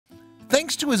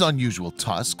Thanks to his unusual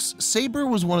tusks, Saber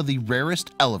was one of the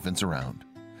rarest elephants around.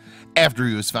 After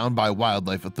he was found by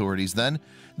wildlife authorities then,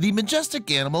 the majestic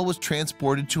animal was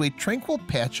transported to a tranquil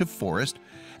patch of forest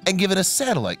and given a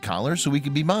satellite collar so he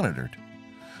could be monitored.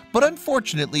 But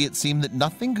unfortunately, it seemed that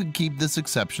nothing could keep this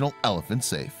exceptional elephant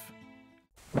safe.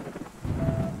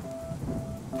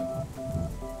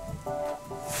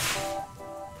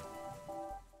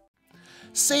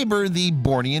 Saber, the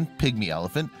Bornean Pygmy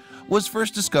elephant, was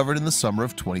first discovered in the summer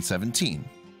of 2017.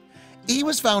 He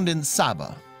was found in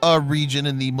Sabah, a region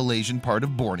in the Malaysian part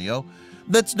of Borneo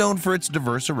that's known for its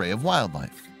diverse array of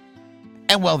wildlife.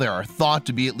 And while there are thought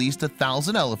to be at least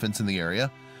 1,000 elephants in the area,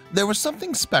 there was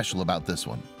something special about this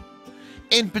one.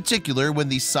 In particular, when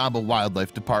the Sabah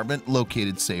Wildlife Department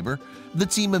located Saber, the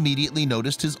team immediately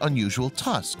noticed his unusual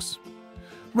tusks.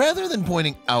 Rather than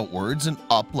pointing outwards and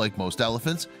up like most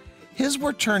elephants, his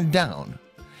were turned down,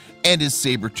 and his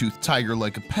saber-toothed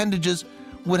tiger-like appendages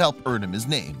would help earn him his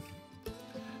name.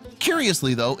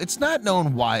 Curiously though, it's not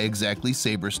known why exactly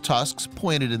Saber's tusks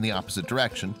pointed in the opposite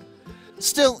direction.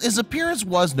 Still, his appearance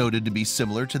was noted to be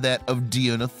similar to that of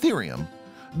Dionetherium.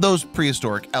 Those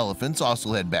prehistoric elephants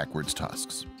also had backwards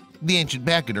tusks. The ancient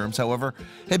pachyderms, however,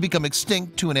 had become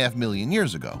extinct 2.5 million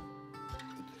years ago.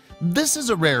 This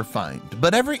is a rare find,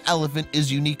 but every elephant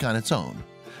is unique on its own.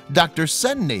 Dr.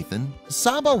 Sen Nathan,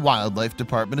 Sabah Wildlife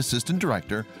Department Assistant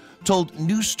Director, told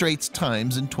New Straits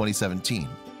Times in 2017.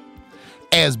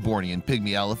 As Bornean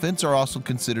Pygmy elephants are also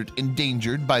considered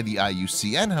endangered by the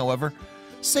IUCN, however,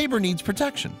 Saber needs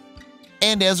protection.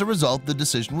 And as a result, the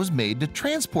decision was made to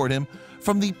transport him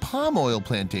from the palm oil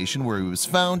plantation where he was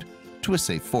found to a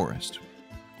safe forest.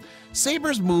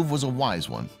 Saber's move was a wise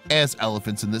one, as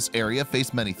elephants in this area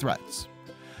face many threats.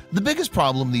 The biggest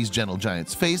problem these gentle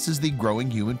giants face is the growing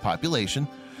human population,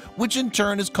 which in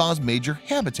turn has caused major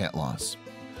habitat loss,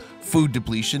 food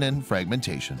depletion, and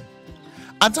fragmentation.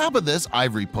 On top of this,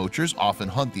 ivory poachers often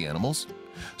hunt the animals.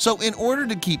 So in order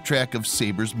to keep track of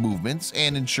Saber's movements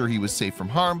and ensure he was safe from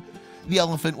harm, the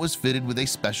elephant was fitted with a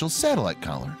special satellite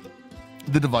collar.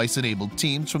 The device enabled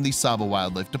teams from the Sabah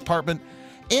Wildlife Department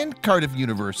and Cardiff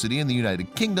University in the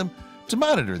United Kingdom to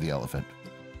monitor the elephant.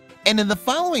 And in the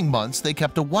following months, they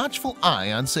kept a watchful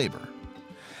eye on Saber.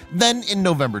 Then in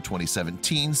November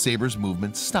 2017, Saber's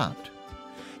movements stopped.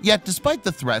 Yet despite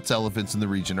the threats elephants in the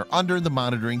region are under, the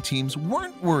monitoring teams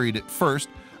weren't worried at first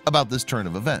about this turn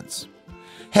of events.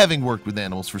 Having worked with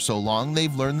animals for so long,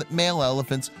 they've learned that male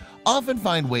elephants often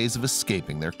find ways of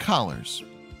escaping their collars.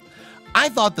 I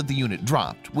thought that the unit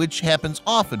dropped, which happens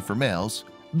often for males.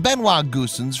 Benoit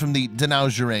Goossens from the Danao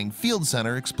Jurang Field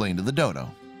Center explained to the Dodo.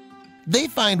 They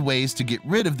find ways to get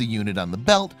rid of the unit on the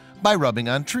belt by rubbing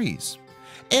on trees.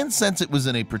 And since it was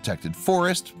in a protected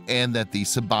forest and that the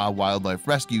Sabah Wildlife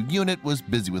Rescue Unit was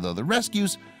busy with other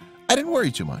rescues, I didn't worry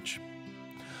too much.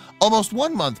 Almost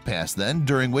 1 month passed then,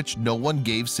 during which no one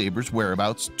gave Saber's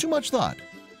whereabouts too much thought.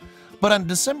 But on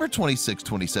December 26,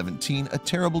 2017, a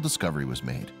terrible discovery was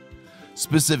made.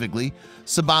 Specifically,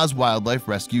 Sabah's Wildlife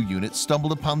Rescue Unit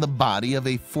stumbled upon the body of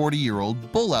a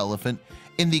 40-year-old bull elephant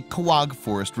in the Kawag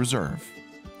Forest Reserve.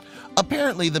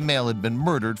 Apparently, the male had been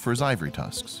murdered for his ivory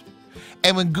tusks.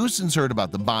 And when Goossens heard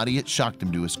about the body, it shocked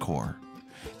him to his core.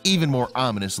 Even more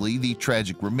ominously, the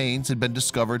tragic remains had been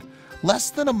discovered less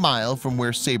than a mile from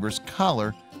where Saber's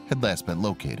collar had last been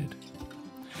located.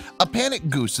 A panicked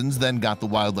Goossens then got the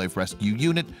Wildlife Rescue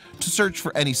Unit to search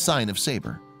for any sign of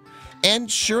Saber. And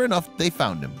sure enough, they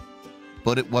found him.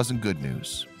 But it wasn't good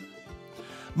news.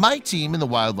 My team in the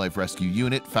Wildlife Rescue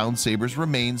Unit found Saber's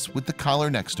remains with the collar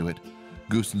next to it,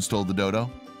 Goossens told the Dodo.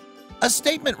 A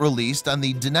statement released on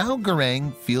the Danao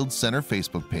Jurang Field Center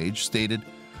Facebook page stated,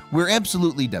 "We're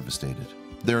absolutely devastated.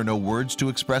 There are no words to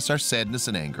express our sadness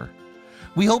and anger.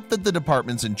 We hope that the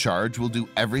departments in charge will do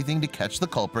everything to catch the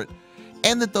culprit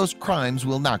and that those crimes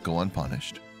will not go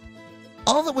unpunished."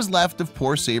 All that was left of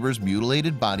poor Saber's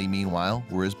mutilated body, meanwhile,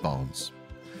 were his bones.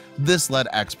 This led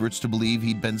experts to believe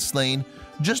he'd been slain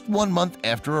just 1 month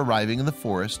after arriving in the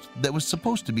forest that was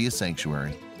supposed to be a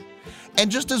sanctuary. And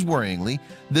just as worryingly,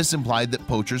 this implied that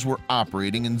poachers were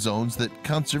operating in zones that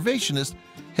conservationists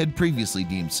had previously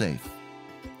deemed safe.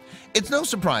 It's no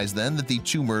surprise then that the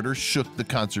two murders shook the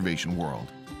conservation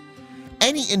world.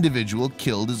 Any individual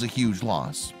killed is a huge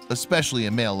loss, especially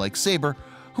a male like Saber,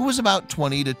 who was about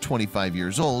 20 to 25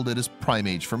 years old at his prime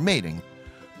age for mating,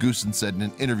 Goossens said in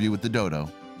an interview with the Dodo.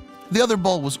 The other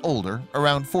bull was older,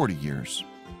 around 40 years.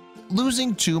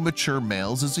 Losing 2 mature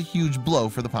males is a huge blow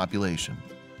for the population.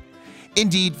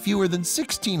 Indeed, fewer than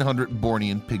 1,600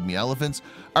 Bornean Pygmy elephants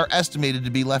are estimated to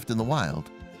be left in the wild.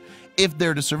 If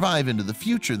they're to survive into the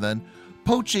future, then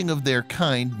poaching of their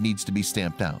kind needs to be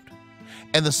stamped out.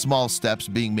 and the small steps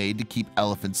being made to keep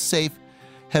elephants safe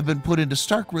have been put into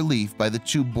stark relief by the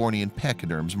 2 Bornean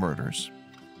pachyderms murders.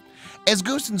 As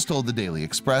Goosens told the Daily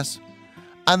Express,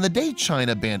 on the day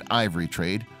China banned ivory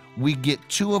trade, we get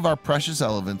 2 of our precious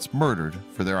elephants murdered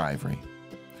for their ivory.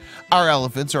 Our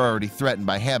elephants are already threatened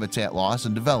by habitat loss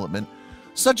and development,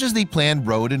 such as the planned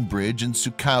road and bridge in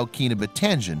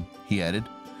Sukau-Kinabatangan, he added.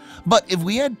 But if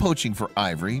we add poaching for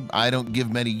ivory, I don't give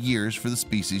many years for the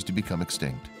species to become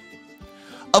extinct.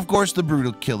 Of course, the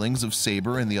brutal killings of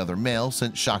Saber and the other male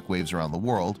sent shockwaves around the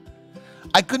world.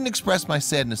 I couldn't express my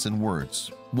sadness in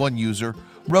words, one user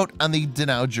wrote on the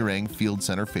Danao Jurang Field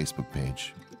Center Facebook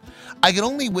page. I can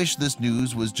only wish this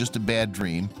news was just a bad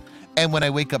dream, and when I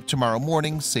wake up tomorrow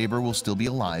morning, Saber will still be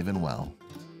alive and well.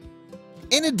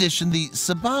 In addition, the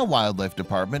Sabah Wildlife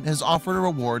Department has offered a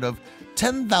reward of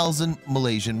 10,000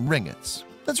 Malaysian ringgits,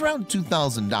 that's around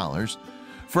 $2,000,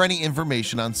 for any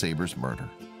information on Saber's murder.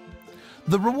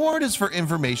 The reward is for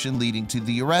information leading to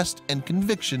the arrest and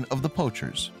conviction of the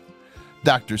poachers,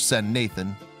 Dr. Sen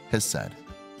Nathan has said.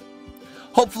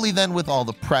 Hopefully then, with all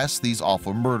the press these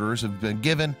awful murders have been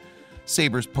given,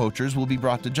 Saber's poachers will be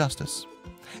brought to justice.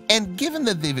 And given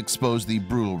that they've exposed the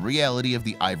brutal reality of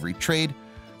the ivory trade,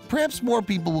 perhaps more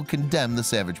people will condemn the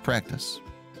savage practice.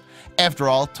 After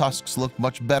all, tusks look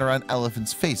much better on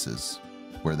elephants' faces,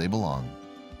 where they belong.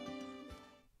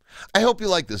 I hope you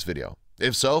liked this video.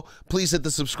 If so, please hit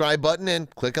the subscribe button and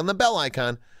click on the bell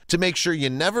icon to make sure you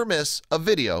never miss a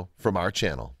video from our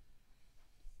channel.